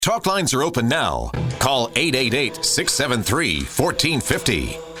Talk lines are open now. Call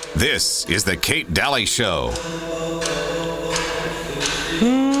 888-673-1450. This is the Kate Dalley Show.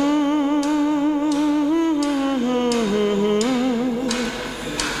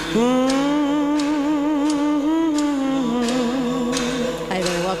 Hi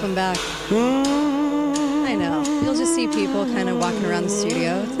there, welcome back. I know. You'll just see people kind of walking around the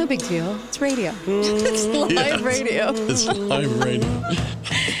studio. It's no big deal. It's radio. It's live radio. It's live radio.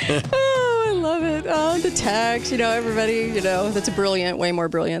 Oh, I love it. Oh, the text, everybody, that's brilliant, way more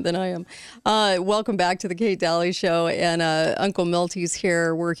brilliant than I am. Welcome back to the Kate Dalley Show. And Uncle Milty's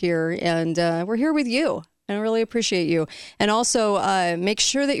here. We're here. And we're here with you. I really appreciate you. And also make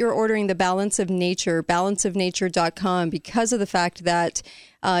sure that you're ordering the Balance of Nature, balanceofnature.com, because of the fact that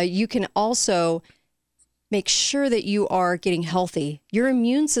you can also make sure that you are getting healthy. Your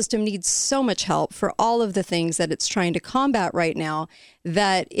immune system needs so much help for all of the things that it's trying to combat right now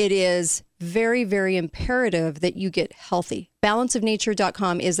that it is very, very imperative that you get healthy.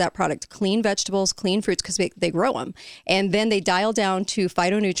 Balanceofnature.com is that product. Clean vegetables, clean fruits, because they grow them. And then they dial down to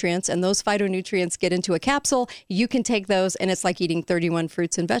phytonutrients, and those phytonutrients get into a capsule. You can take those, and it's like eating 31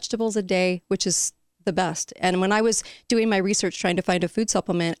 fruits and vegetables a day, which is the best. And when I was doing my research trying to find a food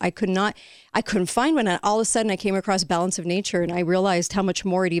supplement, I couldn't find one. And all of a sudden I came across Balance of Nature, and I realized how much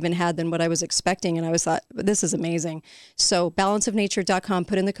more it even had than what I was expecting. And I thought, this is amazing. So balanceofnature.com,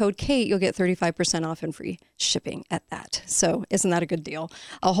 put in the code Kate, you'll get 35% off and free shipping at that. So isn't that a good deal?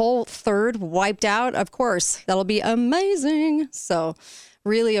 A whole third wiped out. Of course, that'll be amazing. So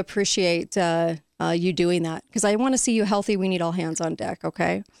really appreciate you doing that, because I want to see you healthy. We need all hands on deck.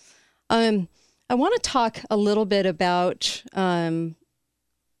 Okay. I want to talk a little bit about the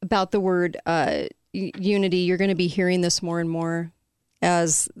word unity. You're going to be hearing this more and more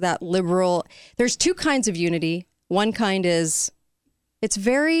as that liberal. There's two kinds of unity. One kind is, it's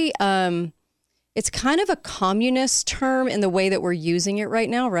very, it's kind of a communist term in the way that we're using it right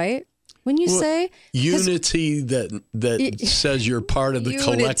now, right? When you say unity that says you're part of the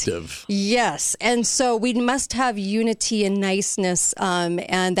collective. Yes. And so we must have unity and niceness,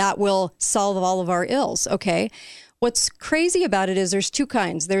 and that will solve all of our ills. Okay. What's crazy about it is there's two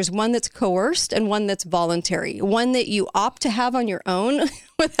kinds. There's one that's coerced and one that's voluntary. One that you opt to have on your own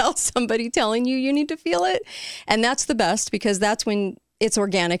without somebody telling you need to feel it. And that's the best, because that's when it's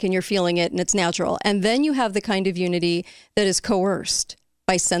organic and you're feeling it and it's natural. And then you have the kind of unity that is coerced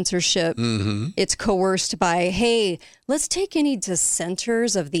by censorship. Mm-hmm. It's coerced by, hey, let's take any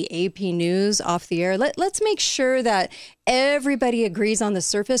dissenters of the AP News off the air. Let's make sure that everybody agrees on the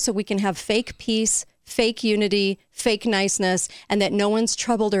surface so we can have fake peace, fake unity, fake niceness, and that no one's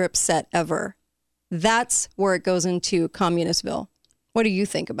troubled or upset ever. That's where it goes into Communistville. What do you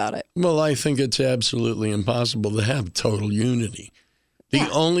think about it? Well, I think it's absolutely impossible to have total unity. The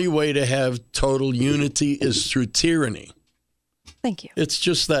only way to have total unity is through tyranny. Thank you. It's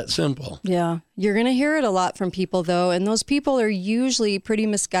just that simple. Yeah. You're going to hear it a lot from people, though, and those people are usually pretty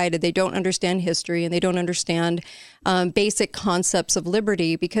misguided. They don't understand history, and they don't understand basic concepts of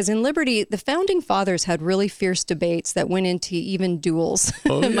liberty, because in liberty, the founding fathers had really fierce debates that went into even duels.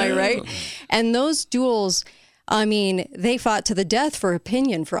 Oh, Am yeah. I right? And those duels, I mean, they fought to the death for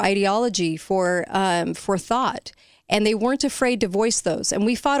opinion, for ideology, for thought. And they weren't afraid to voice those. And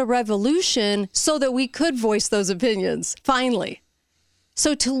we fought a revolution so that we could voice those opinions, finally.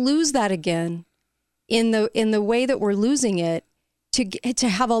 So to lose that again in the way that we're losing it, to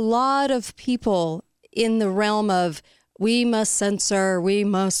have a lot of people in the realm of we must censor, we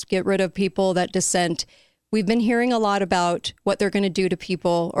must get rid of people that dissent. We've been hearing a lot about what they're going to do to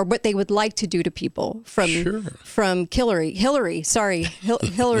people, or what they would like to do to people from Hillary,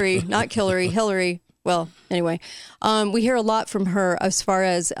 not Hillary. Well, anyway, we hear a lot from her as far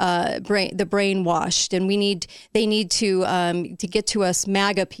as the brainwashed, and they need to get to us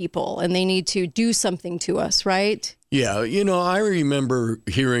MAGA people, and they need to do something to us, right? Yeah, I remember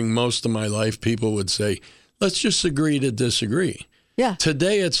hearing most of my life people would say, let's just agree to disagree. Yeah.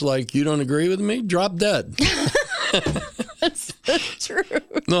 Today it's like, you don't agree with me? Drop dead. That's the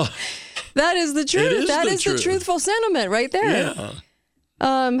truth. No, that is the truth. That is the truthful sentiment right there. Yeah.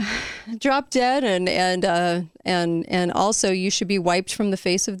 Drop dead, and also you should be wiped from the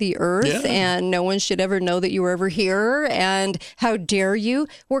face of the earth, and no one should ever know that you were ever here, and how dare you?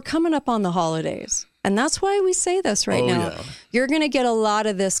 We're coming up on the holidays, and that's why we say this right now. Yeah. You're going to get a lot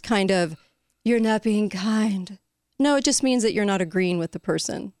of this kind of, you're not being kind. No, it just means that you're not agreeing with the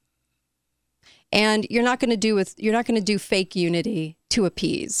person. And you're not going to do fake unity to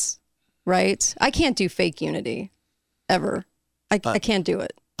appease, right? I can't do fake unity ever. I can't do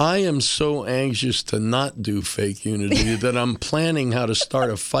it. I am so anxious to not do fake unity that I'm planning how to start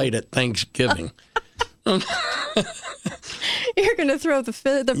a fight at Thanksgiving. You're going to throw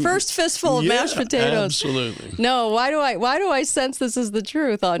the first fistful of mashed potatoes. Absolutely. No, why do I sense this is the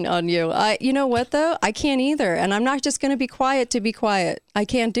truth on you? You know what though? I can't either, and I'm not just going to be quiet to be quiet. I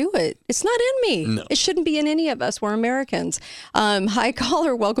can't do it. It's not in me. No. It shouldn't be in any of us. We're Americans. Hi,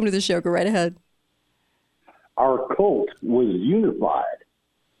 caller. Welcome to the show. Go right ahead. Our cult was unified.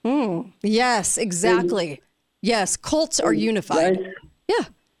 Yes, exactly. Yes, cults are unified. Guys,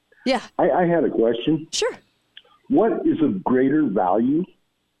 Yeah. I had a question. Sure. What is of greater value,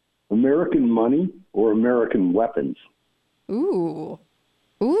 American money or American weapons? Ooh.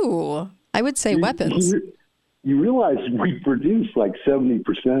 I would say weapons. You realize we produce like 70%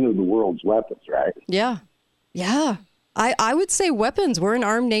 of the world's weapons, right? Yeah. I would say weapons. We're an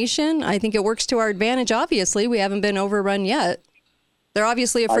armed nation. I think it works to our advantage. Obviously, we haven't been overrun yet. They're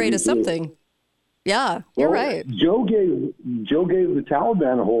obviously afraid of something. Yeah, you're right. Joe gave the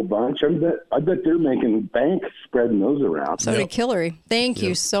Taliban a whole bunch. I bet they're making bank spreading those around. So did Hillary. Thank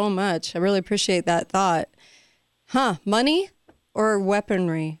you so much. I really appreciate that thought. Money or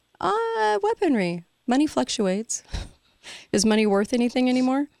weaponry? Weaponry. Money fluctuates. Is money worth anything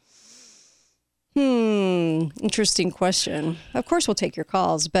anymore? Interesting question. Of course we'll take your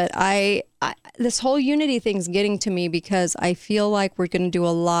calls, but this whole unity thing's getting to me because I feel like we're going to do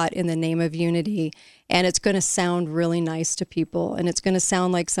a lot in the name of unity, and it's going to sound really nice to people, and it's going to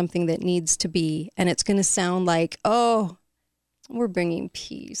sound like something that needs to be, and it's going to sound like, oh, we're bringing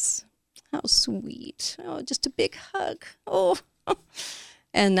peace. How sweet. Oh, just a big hug. Oh,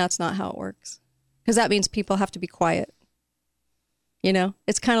 and that's not how it works, because that means people have to be quiet. You know,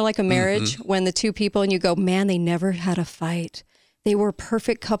 it's kind of like a marriage when the two people and you go, man, they never had a fight. They were a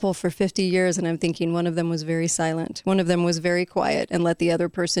perfect couple for 50 years. And I'm thinking one of them was very silent. One of them was very quiet and let the other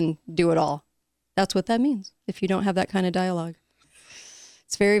person do it all. That's what that means if you don't have that kind of dialogue.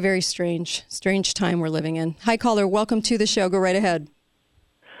 It's very, very strange time we're living in. Hi, caller. Welcome to the show. Go right ahead.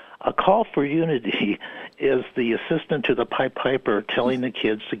 A call for unity is the assistant to the Pied Piper telling the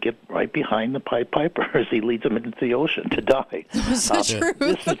kids to get right behind the Pied Piper as he leads them into the ocean to die. That's the truth.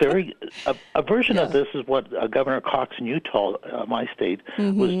 This is a version of this is what Governor Cox in Utah, my state,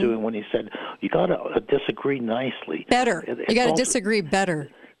 was doing when he said, you got to disagree nicely. Better. You got to disagree better.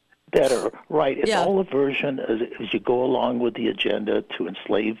 Better, right. It's all a version as you go along with the agenda to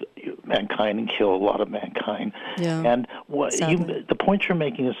enslave mankind and kill a lot of mankind. Yeah. And the point you're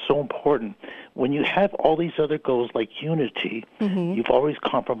making is so important. When you have all these other goals like unity, you've always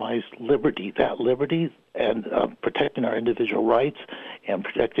compromised liberty. That liberty and protecting our individual rights and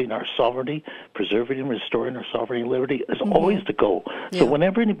protecting our sovereignty, preserving and restoring our sovereignty and liberty is always the goal. So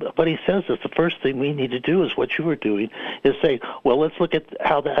whenever anybody says this, the first thing we need to do is what you were doing, is say, well, let's look at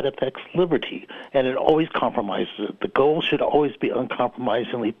how that affects liberty. And it always compromises it. The goal should always be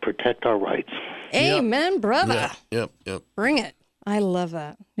uncompromisingly protect our rights. Amen, brother. Yep. Bring it. I love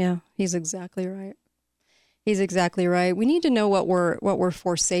that. Yeah, he's exactly right. We need to know what we're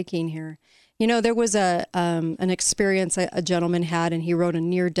forsaking here. You know, there was an experience a gentleman had, and he wrote a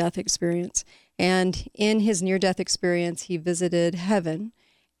near-death experience. And in his near-death experience, he visited heaven,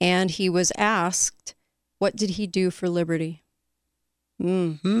 and he was asked, what did he do for liberty?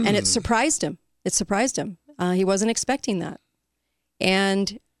 And it surprised him. He wasn't expecting that.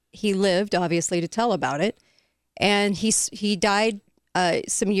 And he lived, obviously, to tell about it. And he died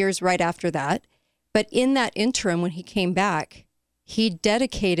some years right after that. But in that interim, when he came back, he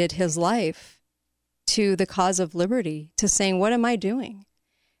dedicated his life to the cause of liberty, to saying, what am I doing?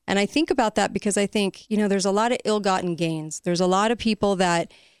 And I think about that because I think, you know, there's a lot of ill-gotten gains. There's a lot of people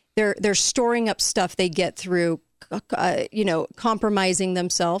that they're storing up stuff they get through, compromising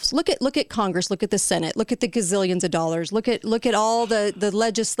themselves. Look at Congress, look at the Senate, look at the gazillions of dollars, look at all the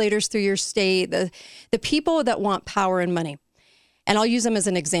legislators through your state, the people that want power and money. And I'll use them as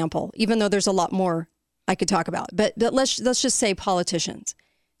an example, even though there's a lot more I could talk about. But let's just say politicians.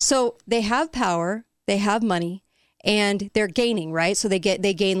 So they have power, they have money, and they're gaining, right? So they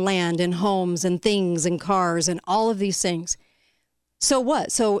gain land and homes and things and cars and all of these things. So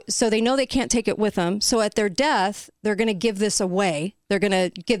what? So they know they can't take it with them. So at their death, they're going to give this away. They're going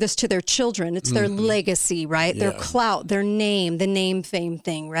to give this to their children. It's their legacy, right? Their clout, their name, the name fame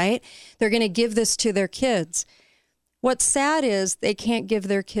thing, right? They're going to give this to their kids. What's sad is they can't give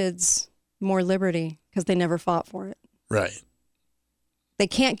their kids more liberty because they never fought for it. Right. They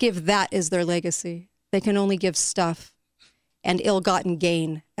can't give that as their legacy. They can only give stuff and ill-gotten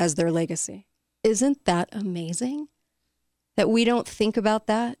gain as their legacy. Isn't that amazing? That we don't think about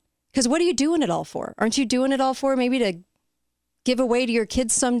that? Because what are you doing it all for? Aren't you doing it all for maybe to give away to your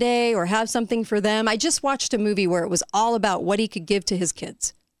kids someday or have something for them. I just watched a movie where it was all about what he could give to his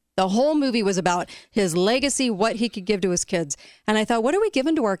kids. The whole movie was about his legacy, what he could give to his kids. And I thought, what are we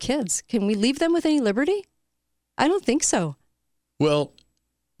giving to our kids? Can we leave them with any liberty? I don't think so. Well,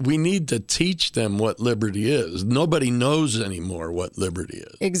 we need to teach them what liberty is. Nobody knows anymore what liberty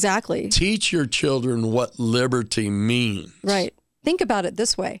is. Exactly. Teach your children what liberty means. Right. Think about it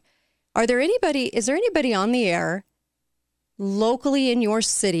this way. Is there anybody on the air locally in your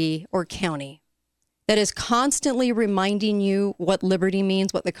city or county that is constantly reminding you what liberty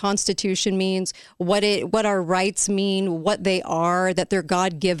means, what the Constitution means, what our rights mean, what they are, that they're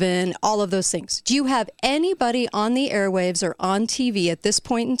God-given, all of those things? Do you have anybody on the airwaves or on TV at this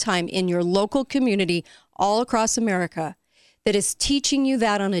point in time in your local community all across America that is teaching you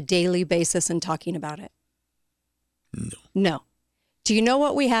that on a daily basis and talking about it? No. Do you know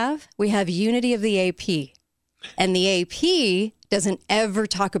what we have? We have unity of the AP. And the AP doesn't ever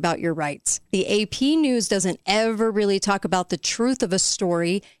talk about your rights. The AP News doesn't ever really talk about the truth of a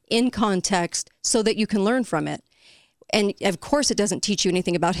story in context so that you can learn from it. And of course, it doesn't teach you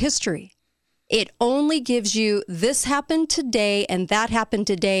anything about history. It only gives you this happened today and that happened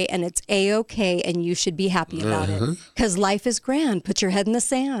today, and it's A-okay, and you should be happy about it. Because life is grand. Put your head in the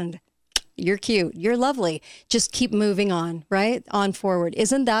sand. You're cute. You're lovely. Just keep moving on, right? On forward.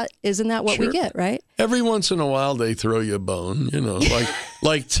 Isn't that what we get, right? Every once in a while, they throw you a bone,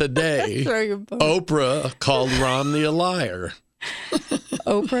 like today, Throw you a bone. Oprah called Romney a liar.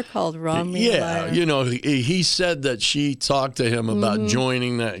 Oprah called Romney a liar. He said that she talked to him about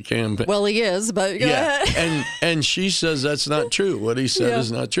joining that campaign. Well, he is, but go ahead. and she says that's not true. What he said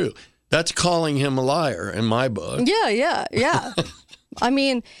is not true. That's calling him a liar in my book. Yeah. I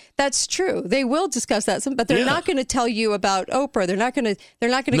mean, that's true. They will discuss that, but they're not going to tell you about Oprah. They're not going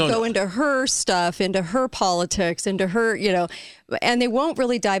to go into her stuff, into her politics, into her, and they won't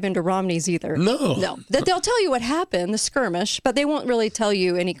really dive into Romney's either. No. They'll tell you what happened, the skirmish, but they won't really tell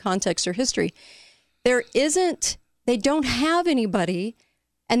you any context or history. They don't have anybody,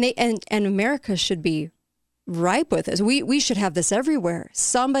 and America should be ripe with this. We should have this everywhere.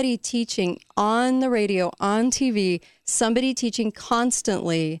 Somebody teaching on the radio, on TV, somebody teaching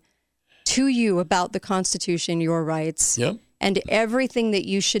constantly to you about the Constitution, your rights, and everything that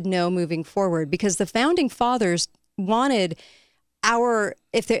you should know moving forward. Because the Founding Fathers wanted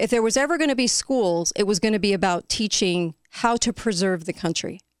if there was ever going to be schools, it was going to be about teaching how to preserve the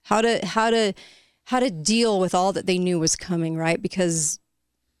country, how to deal with all that they knew was coming, right? Because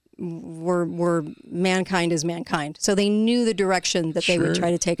we're mankind is mankind. So they knew the direction that they would try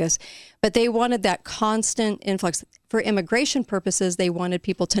to take us. But they wanted that constant influx. For immigration purposes, they wanted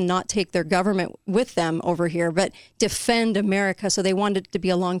people to not take their government with them over here, but defend America. So they wanted it to be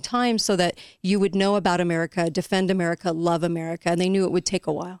a long time so that you would know about America, defend America, love America. And they knew it would take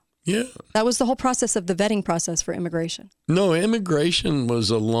a while. Yeah. That was the whole process of the vetting process for immigration. No, immigration was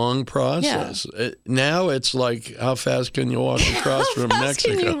a long process. Yeah. Now it's like, how fast can you walk across from Mexico? How fast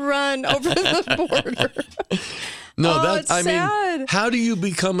can you run over the border? It's sad. How do you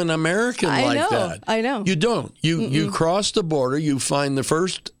become an American that? I know. You don't. You cross the border, you find the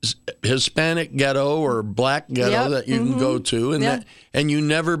first Hispanic ghetto or black ghetto that you can go to, and you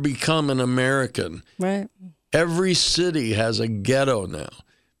never become an American. Right. Every city has a ghetto now.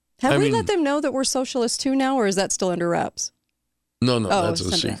 Have we let them know that we're socialists too now, or is that still under wraps? No, that's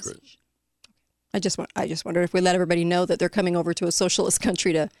a secret. I just wonder if we let everybody know that they're coming over to a socialist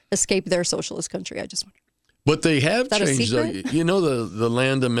country to escape their socialist country. I just wonder. But they have changed. The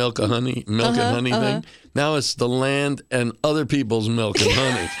land of milk and honey thing? Now it's the land and other people's milk and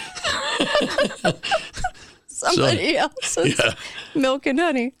honey. Somebody else's milk and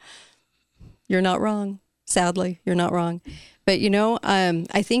honey. You're not wrong. Sadly, you're not wrong. But,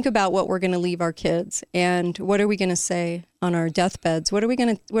 I think about what we're going to leave our kids, and what are we going to say on our deathbeds? What are we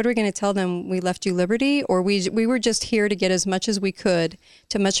going to tell them? We left you liberty, or we were just here to get as much as we could,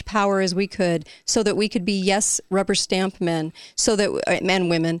 to much power as we could, so that we could be rubber stamp men, men,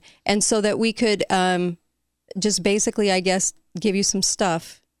 women, and so that we could just basically, I guess, give you some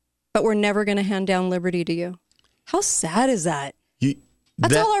stuff, but we're never going to hand down liberty to you. How sad is that?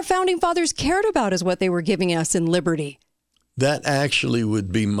 That's all our founding fathers cared about, is what they were giving us in liberty. That actually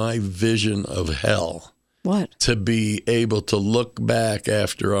would be my vision of hell. What? To be able to look back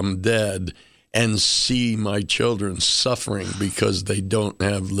after I'm dead and see my children suffering because they don't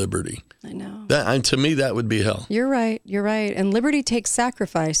have liberty. I know. To me, that would be hell. You're right. And liberty takes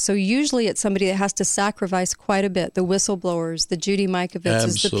sacrifice. So usually it's somebody that has to sacrifice quite a bit. The whistleblowers, the Judy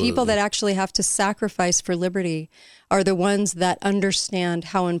Mikovitses, the people that actually have to sacrifice for liberty are the ones that understand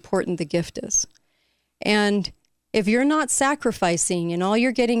how important the gift is. And If you're not sacrificing and all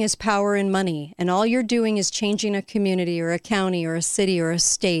you're getting is power and money, and all you're doing is changing a community or a county or a city or a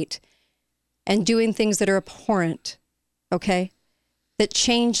state and doing things that are abhorrent, okay, that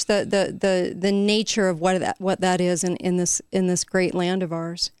change the nature of what that is in this great land of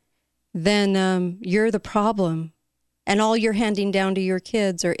ours, then you're the problem. And all you're handing down to your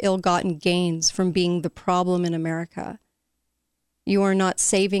kids are ill-gotten gains from being the problem in America. You are not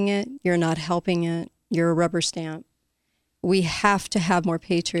saving it. You're not helping it. You're a rubber stamp. We have to have more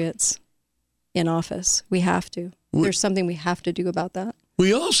patriots in office. We have to. There's something we have to do about that.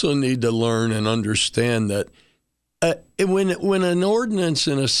 We also need to learn and understand that when an ordinance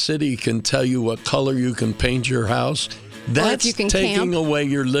in a city can tell you what color you can paint your house, that's taking away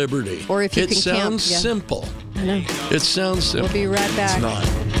your liberty. Or if you can camp. It sounds simple. I know. It sounds simple. We'll be right back. It's not.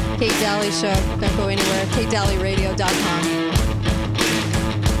 Kate Dalley Show. Don't go anywhere. KateDalleyRadio.com.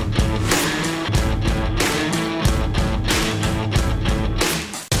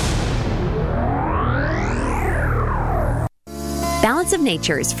 Balance of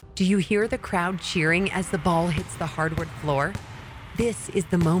Nature's. Do you hear the crowd cheering as the ball hits the hardwood floor? This is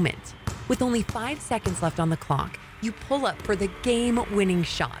the moment. With only 5 seconds left on the clock, you pull up for the game-winning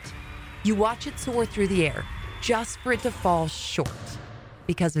shot. You watch it soar through the air, just for it to fall short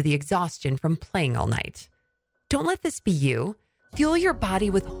because of the exhaustion from playing all night. Don't let this be you. Fuel your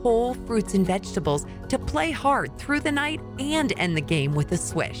body with whole fruits and vegetables to play hard through the night and end the game with a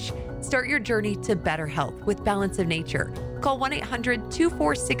swish. Start your journey to better health with Balance of Nature. Call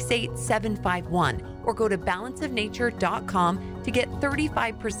 1-800-246-8751 or go to balanceofnature.com to get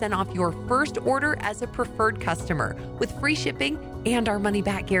 35% off your first order as a preferred customer with free shipping and our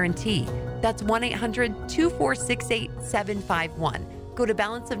money-back guarantee. That's 1-800-246-8751. Go to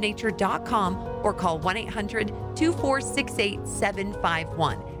balanceofnature.com or call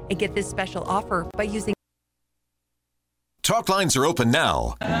 1-800-246-8751 and get this special offer by using. Talk lines are open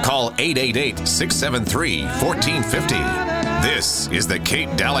now. Call 888-673-1450. This is the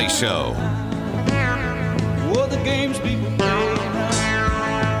Kate Dalley Show. Well, the games people play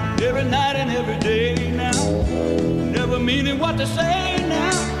now, every night and every day now, never meaning what to say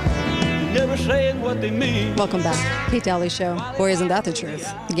now, never saying what they mean. Welcome back. Kate Dalley Show. Boy, isn't that the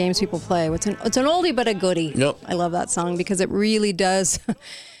truth? The games people play. It's an oldie but a goodie. Yep. I love that song because it really does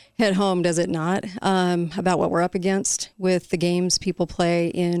hit home, does it not? About what we're up against with the games people play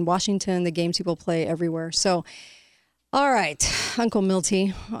in Washington, the games people play everywhere. So, all right, Uncle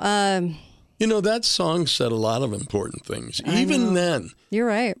Milty. That song said a lot of important things. Even then, you're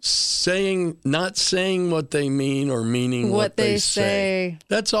right. Not saying what they mean or meaning what they say.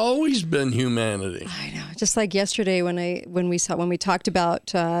 That's always been humanity. I know. Just like yesterday when we talked about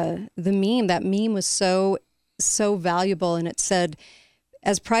the meme. That meme was so valuable, and it said,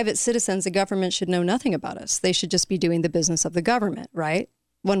 as private citizens, the government should know nothing about us. They should just be doing the business of the government, right?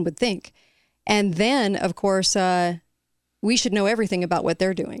 One would think. And then, of course, we should know everything about what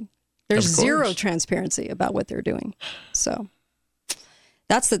they're doing. There's zero transparency about what they're doing. So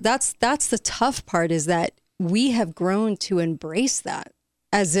that's the tough part, is that we have grown to embrace that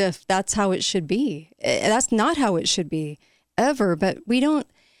as if that's how it should be. That's not how it should be ever, but we don't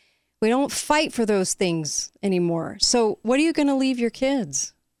fight for those things anymore. So what are you going to leave your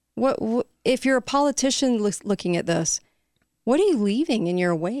kids? What if you're a politician looking at this, what are you leaving in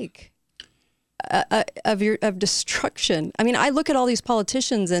your wake? Of destruction. I mean, I look at all these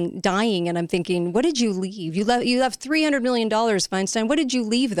politicians and dying, and I'm thinking, what did you leave? You left $300 million, Feinstein. What did you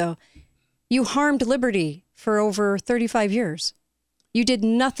leave, though? You harmed liberty for over 35 years. You did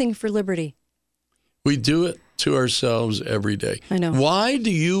nothing for liberty. We do it to ourselves every day. I know. Why do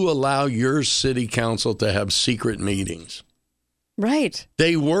you allow your city council to have secret meetings? Right.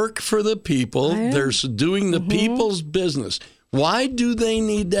 They work for the people. They're doing the people's business. Why do they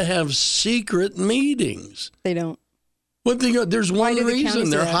need to have secret meetings? They don't. There's one reason.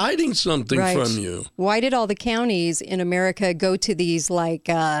 They're hiding something from you. Why did all the counties in America go to these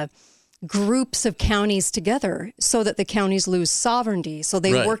groups of counties together so that the counties lose sovereignty? So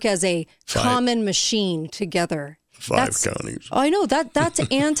they work as a common machine together. Five counties. I know. That's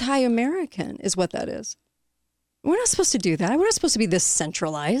anti-American is what that is. We're not supposed to do that. We're not supposed to be this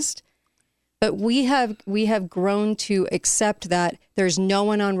centralized. But we have grown to accept that there's no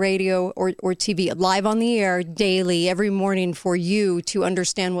one on radio or TV live on the air daily every morning for you to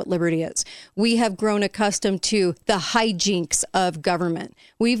understand what liberty is. We have grown accustomed to the hijinks of government.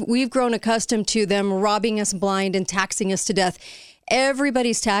 We've grown accustomed to them robbing us blind and taxing us to death.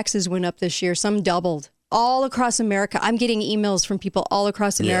 Everybody's taxes went up this year. Some doubled all across America. I'm getting emails from people all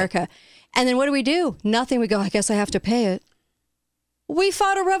across America. Yeah. And then what do? Nothing. We go, I guess I have to pay it. We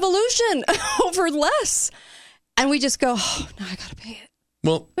fought a revolution over less. And we just go, oh, no, I got to pay it.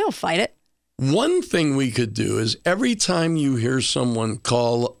 Well, we don't fight it. One thing we could do is every time you hear someone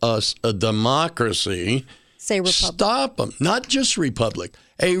call us a democracy, say republic. Stop them. Not just republic,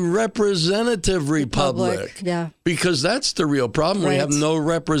 a representative republic. Yeah. Because that's the real problem. Right. We have no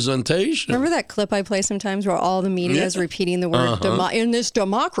representation. Remember that clip I play sometimes where all the media is repeating the word, in this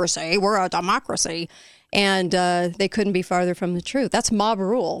democracy, we're a democracy. And they couldn't be farther from the truth. That's mob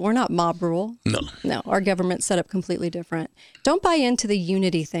rule. We're not mob rule. No, our government's set up completely different. Don't buy into the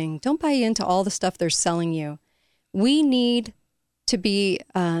unity thing. Don't buy into all the stuff they're selling you. We need to be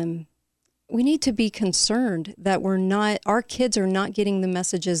concerned that our kids are not getting the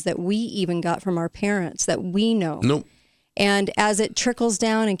messages that we even got from our parents that we know. Nope. And as it trickles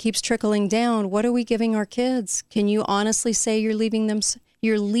down and keeps trickling down, what are we giving our kids? Can you honestly say you're leaving them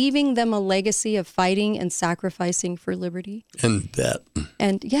a legacy of fighting and sacrificing for liberty? And debt.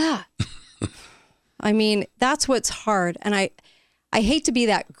 And yeah. I mean, that's what's hard. And I hate to be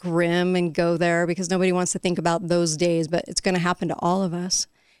that grim and go there because nobody wants to think about those days, but it's going to happen to all of us.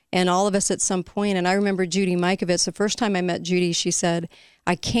 And all of us at some point. And I remember Judy Mikovits, the first time I met Judy, she said,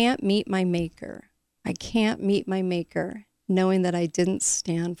 I can't meet my maker. I can't meet my maker knowing that I didn't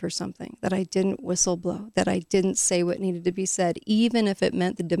stand for something, that I didn't whistleblow, that I didn't say what needed to be said, even if it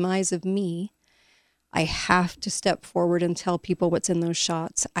meant the demise of me. I have to step forward and tell people what's in those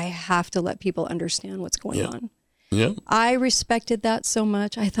shots. I have to let people understand what's going on. Yeah. I respected that so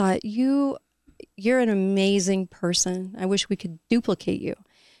much. I thought, you're an amazing person. I wish we could duplicate you.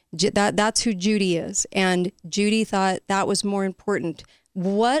 That's who Judy is. And Judy thought that was more important.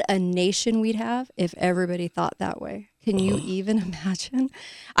 What a nation we'd have if everybody thought that way. Can you even imagine?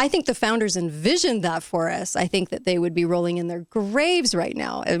 I think the founders envisioned that for us. I think that they would be rolling in their graves right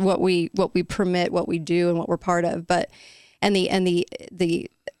now at what we permit, what we do, and what we're part of. But the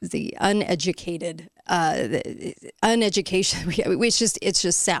uneducated, uneducation. It's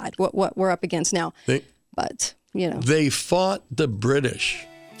just sad what we're up against now. But they fought the British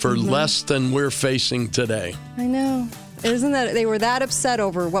for less than we're facing today. I know. Isn't that they were that upset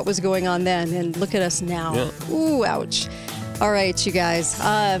over what was going on then, and look at us now. Yeah. Ooh, ouch. All right, you guys.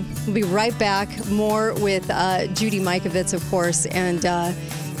 We'll be right back. More with Judy Mikovits, of course, and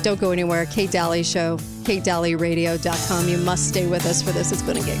don't go anywhere. Kate Dalley Show, KateDalleyRadio.com. You must stay with us for this. It's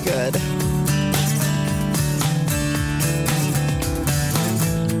going to get good.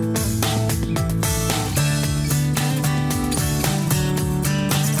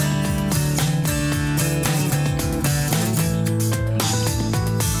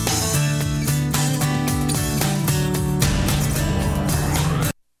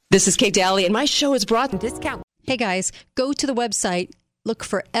 This is Kate Dalley, and my show is brought discount. Hey guys, go to the website. Look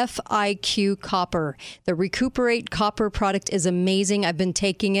for FIQ Copper. The Recuperate Copper product is amazing. I've been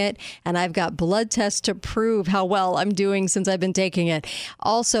taking it, and I've got blood tests to prove how well I'm doing since I've been taking it.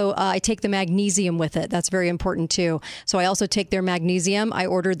 Also, I take the magnesium with it. That's very important, too. So I also take their magnesium. I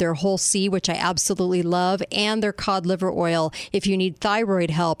ordered their Whole C, which I absolutely love, and their cod liver oil. If you need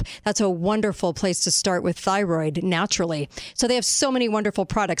thyroid help, that's a wonderful place to start with thyroid naturally. So they have so many wonderful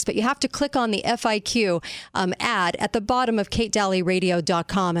products, but you have to click on the FIQ ad at the bottom of KateDalleyRadio.com,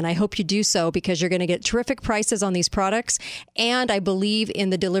 and I hope you do so because you're going to get terrific prices on these products, and I believe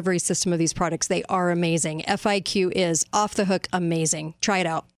in the delivery system of these products. They are amazing. FIQ is off the hook amazing. Try it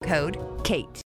out. Code KATE.